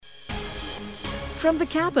From the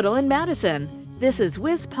Capitol in Madison, this is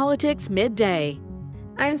WisPolitics Midday.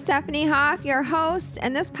 I'm Stephanie Hoff, your host,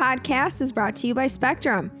 and this podcast is brought to you by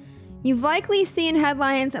Spectrum. You've likely seen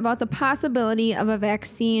headlines about the possibility of a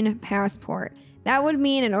vaccine passport. That would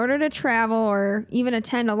mean in order to travel or even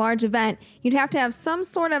attend a large event, you'd have to have some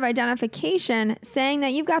sort of identification saying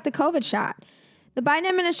that you've got the COVID shot. The Biden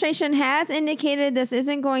administration has indicated this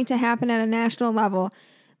isn't going to happen at a national level,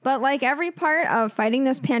 but like every part of fighting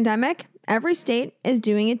this pandemic, every state is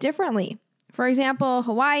doing it differently. For example,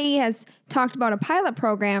 Hawaii has talked about a pilot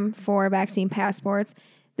program for vaccine passports.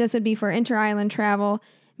 This would be for inter-island travel.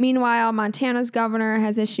 Meanwhile, Montana's governor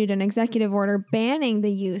has issued an executive order banning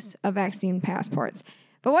the use of vaccine passports.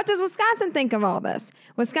 But what does Wisconsin think of all this?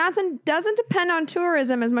 Wisconsin doesn't depend on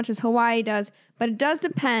tourism as much as Hawaii does, but it does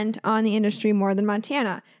depend on the industry more than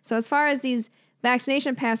Montana. So as far as these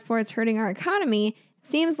vaccination passports hurting our economy, it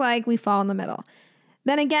seems like we fall in the middle.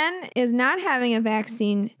 Then again, is not having a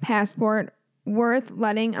vaccine passport worth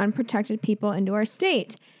letting unprotected people into our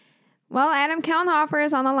state? Well, Adam Kellenhofer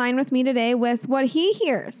is on the line with me today with what he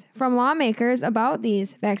hears from lawmakers about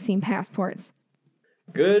these vaccine passports.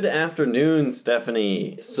 Good afternoon,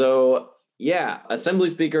 Stephanie. Assembly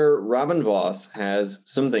Speaker Robin Vos has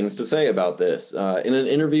some things to say about this. In an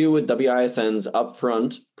interview with WISN's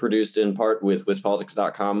Upfront, produced in part with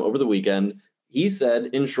WisPolitics.com over the weekend, he said,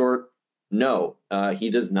 in short, no, he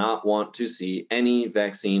does not want to see any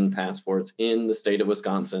vaccine passports in the state of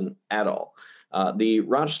Wisconsin at all. The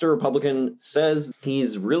Rochester Republican says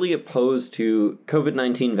he's really opposed to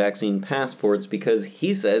COVID-19 vaccine passports because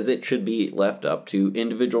he says it should be left up to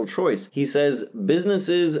individual choice. He says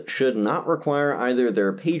businesses should not require either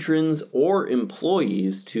their patrons or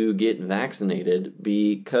employees to get vaccinated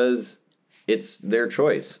because it's their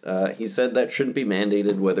choice. He said that shouldn't be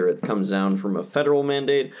mandated, whether it comes down from a federal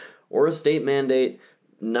mandate or a state mandate.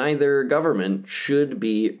 Neither government should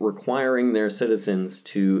be requiring their citizens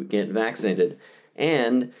to get vaccinated.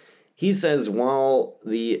 And he says while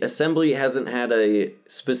the Assembly hasn't had a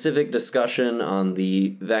specific discussion on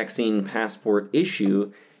the vaccine passport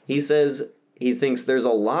issue, he says he thinks there's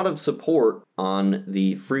a lot of support on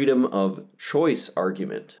the freedom of choice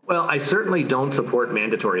argument. Well, I certainly don't support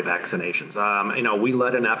mandatory vaccinations. We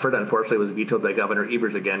led an effort, unfortunately it was vetoed by Governor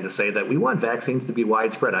Evers again, to say that we want vaccines to be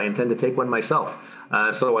widespread. I intend to take one myself.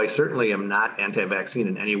 So I certainly am not anti-vaccine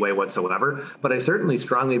in any way whatsoever, but I certainly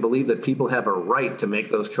strongly believe that people have a right to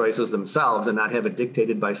make those choices themselves and not have it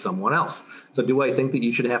dictated by someone else. So do I think that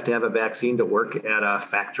you should have to have a vaccine to work at a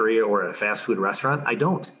factory or a fast food restaurant? I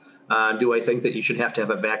don't. Do I think that you should have to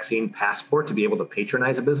have a vaccine passport to be able to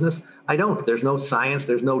patronize a business? I don't. There's no science,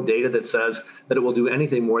 there's no data that says that it will do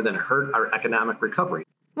anything more than hurt our economic recovery.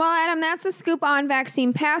 Well, Adam, that's the scoop on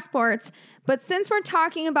vaccine passports. But since we're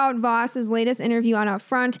talking about Vos's latest interview on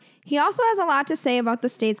Upfront, he also has a lot to say about the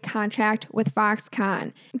state's contract with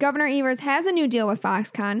Foxconn. Governor Evers has a new deal with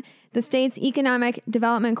Foxconn. The state's Economic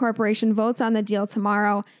Development Corporation votes on the deal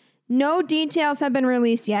tomorrow. No details have been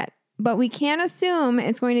released yet, but we can assume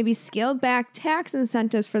it's going to be scaled-back tax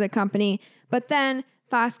incentives for the company, but then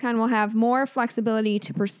Foxconn will have more flexibility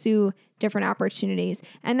to pursue different opportunities.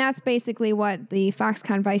 And that's basically what the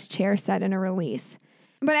Foxconn vice chair said in a release.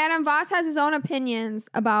 But Adam, Vos has his own opinions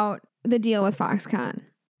about the deal with Foxconn.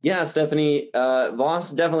 Yeah, Stephanie,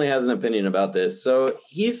 Vos definitely has an opinion about this. So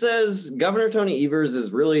he says Governor Tony Evers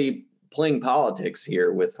is really playing politics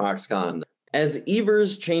here with Foxconn. As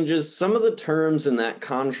Evers changes some of the terms in that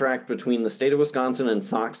contract between the state of Wisconsin and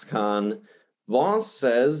Foxconn, Vos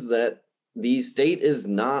says that the state is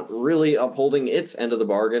not really upholding its end of the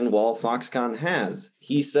bargain while Foxconn has.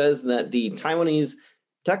 He says that the Taiwanese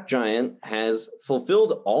tech giant has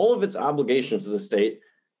fulfilled all of its obligations to the state,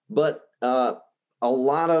 but a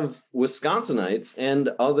lot of Wisconsinites and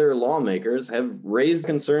other lawmakers have raised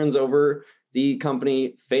concerns over the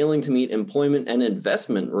company failing to meet employment and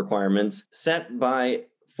investment requirements set by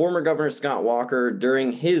former Governor Scott Walker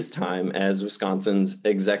during his time as Wisconsin's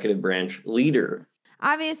executive branch leader.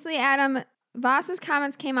 Obviously, Adam, Vos's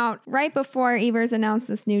comments came out right before Evers announced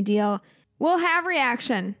this new deal. We'll have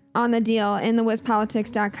reaction on the deal in the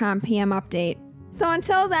WisPolitics.com PM update. So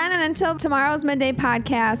until then and until tomorrow's Midday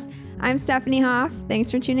podcast, I'm Stephanie Hoff.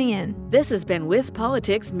 Thanks for tuning in. This has been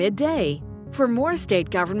WisPolitics Midday. For more state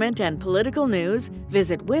government and political news,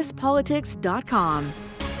 visit WisPolitics.com.